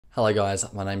Hello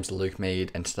guys, my name's Luke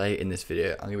Mead, and today in this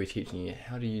video I'm going to be teaching you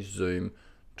how to use Zoom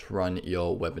to run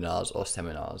your webinars or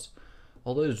seminars.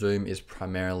 Although Zoom is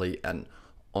primarily an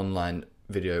online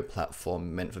video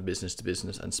platform meant for business to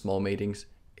business and small meetings,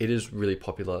 it is really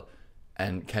popular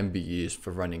and can be used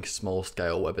for running small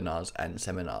scale webinars and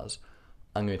seminars.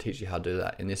 I'm going to teach you how to do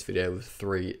that in this video with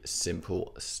 3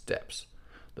 simple steps.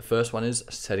 The first one is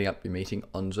setting up your meeting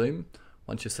on Zoom.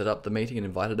 Once you've set up the meeting and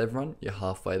invited everyone, you're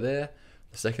halfway there.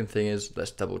 The second thing is,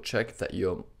 let's double check that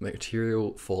your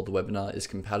material for the webinar is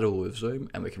compatible with Zoom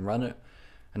and we can run it.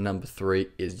 And number 3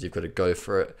 is you've got to go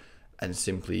for it and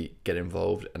simply get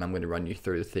involved. And I'm going to run you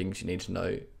through the things you need to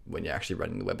know when you're actually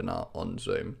running the webinar on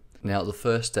Zoom. Now, the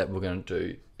first step we're going to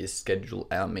do is schedule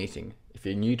our meeting. If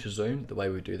you're new to Zoom, the way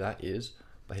we do that is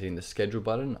by hitting the schedule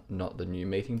button, not the new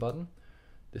meeting button.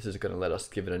 This is going to let us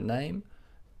give it a name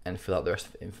and fill out the rest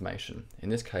of the information. In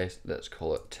this case, let's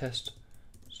call it test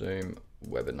Zoom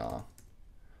webinar.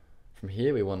 From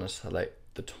here, we want to select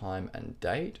the time and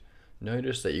date.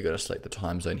 Notice that you've got to select the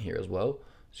time zone here as well,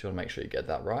 so you want to make sure you get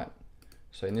that right.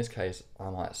 So in this case, I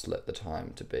might select the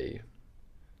time to be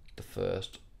the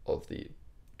 1st of the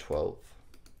 12th,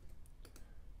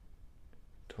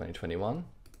 2021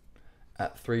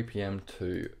 at 3 p.m.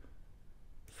 to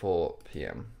 4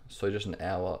 p.m. So just an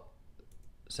hour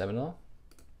seminar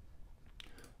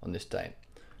on this date.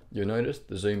 You'll notice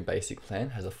the Zoom basic plan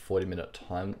has a 40-minute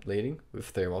time leading with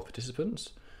 3 more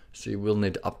participants, so you will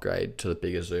need to upgrade to the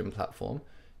bigger Zoom platform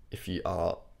if you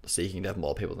are seeking to have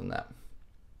more people than that.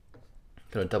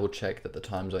 Going to double check that the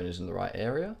time zone is in the right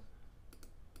area,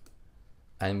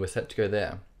 and we're set to go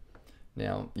there.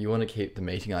 Now, you want to keep the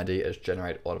meeting ID as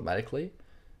generated automatically,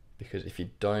 because if you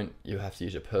don't, you have to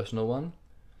use your personal one.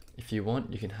 If you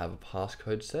want, you can have a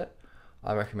passcode set.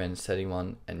 I recommend setting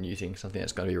one and using something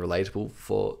that's going to be relatable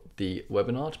for the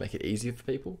webinar to make it easier for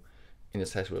people. In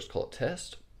this case, we'll just call it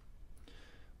test.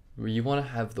 You want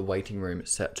to have the waiting room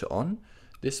set to on.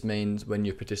 This means when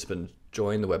your participants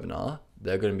join the webinar,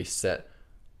 they're going to be set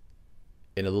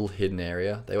in a little hidden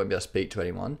area. They won't be able to speak to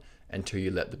anyone until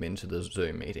you let them into the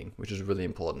Zoom meeting, which is really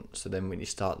important. So then when you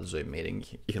start the Zoom meeting,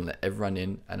 you can let everyone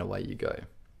in and away you go.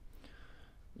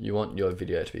 You want your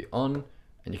video to be on,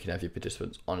 and you can have your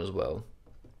participants on as well.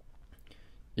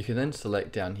 You can then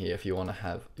select down here if you want to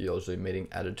have your Zoom meeting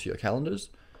added to your calendars.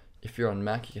 If you're on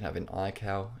Mac, you can have an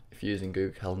iCal. If you're using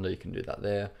Google Calendar, you can do that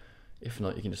there. If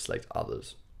not, you can just select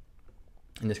others.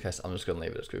 In this case, I'm just going to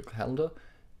leave it as Google Calendar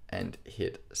and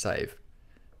hit save.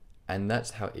 And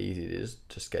that's how easy it is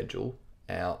to schedule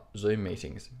our Zoom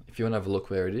meetings. If you want to have a look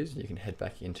where it is, you can head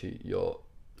back into your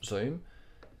Zoom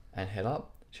and head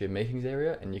up to your meetings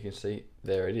area, and you can see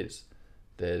there it is.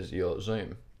 There's your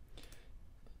Zoom.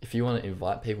 If you want to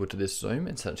invite people to this Zoom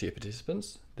and send it to your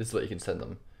participants, this is what you can send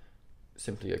them.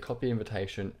 Simply a copy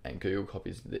invitation, and Google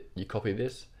copies you copy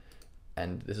this,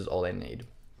 and this is all they need.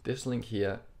 This link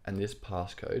here and this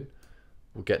passcode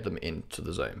will get them into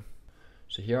the Zoom.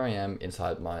 So here I am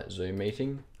inside my Zoom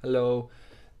meeting. Hello.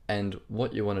 And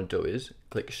what you want to do is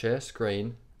click share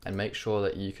screen and make sure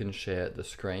that you can share the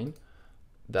screen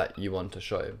that you want to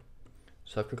show.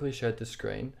 So I've quickly shared the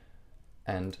screen,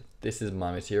 and this is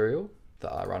my material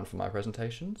that I run for my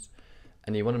presentations,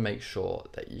 and you want to make sure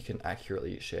that you can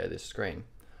accurately share this screen.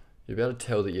 You'll be able to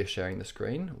tell that you're sharing the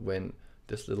screen when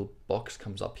this little box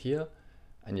comes up here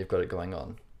and you've got it going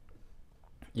on.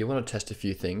 You want to test a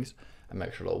few things and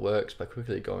make sure it all works by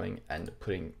quickly going and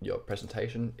putting your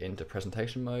presentation into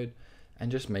presentation mode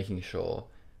and just making sure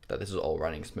that this is all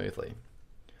running smoothly.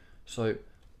 So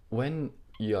when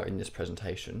you are in this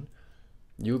presentation,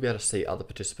 you'll be able to see other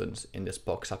participants in this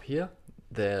box up here.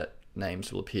 Their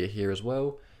names will appear here as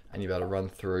well, and you'll be able to run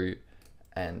through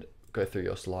and go through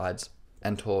your slides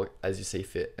and talk as you see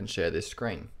fit and share this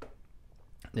screen.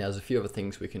 Now, there's a few other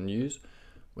things we can use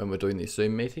when we're doing these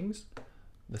Zoom meetings.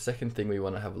 The second thing we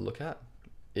want to have a look at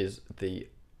is the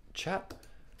chat.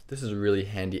 This is a really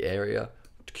handy area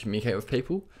to communicate with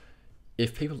people.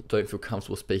 If people don't feel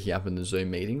comfortable speaking up in the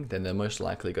Zoom meeting, then they're most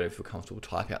likely going to feel comfortable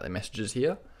typing out their messages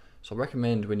here. So I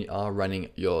recommend when you are running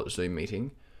your Zoom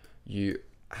meeting, you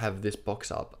have this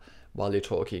box up while you're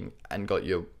talking and got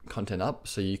your content up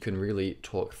so you can really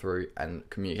talk through and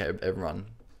communicate with everyone.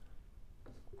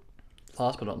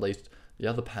 Last but not least, the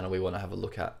other panel we want to have a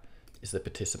look at is the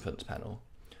participants panel.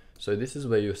 So this is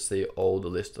where you'll see all the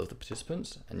list of the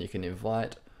participants, and you can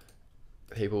invite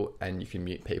people and you can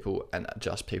mute people and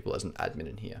adjust people as an admin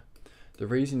in here. The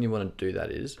reason you want to do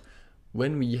that is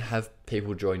when we have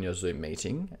people join your Zoom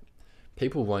meeting,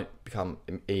 people won't become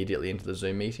immediately into the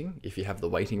Zoom meeting if you have the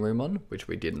waiting room on, which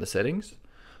we did in the settings.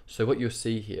 So what you'll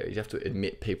see here is you have to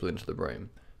admit people into the room.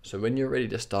 So when you're ready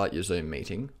to start your Zoom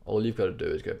meeting, all you've got to do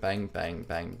is go bang, bang,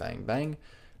 bang, bang, bang,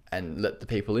 and let the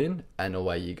people in, and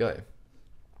away you go.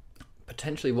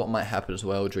 Potentially what might happen as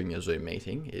well during your Zoom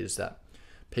meeting is that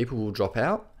people will drop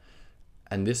out,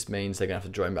 and this means they're going to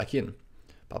have to join back in.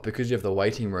 But because you have the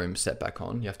waiting room set back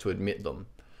on, you have to admit them.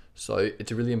 So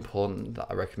it's really important that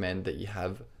I recommend that you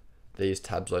have these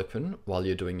tabs open while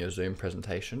you're doing your Zoom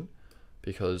presentation,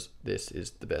 because this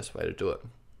is the best way to do it.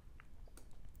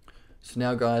 So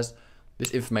now guys,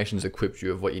 this information has equipped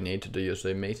you of what you need to do your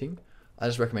Zoom meeting. I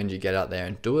just recommend you get out there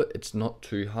and do it. It's not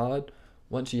too hard.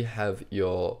 Once you have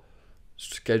your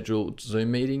scheduled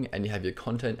Zoom meeting and you have your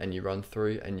content and you run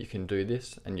through and you can do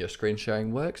this and your screen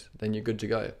sharing works, then you're good to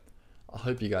go. I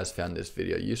hope you guys found this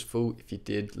video useful. If you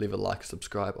did, leave a like,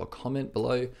 subscribe or comment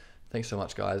below. Thanks so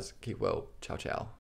much guys. Keep well. Ciao, ciao.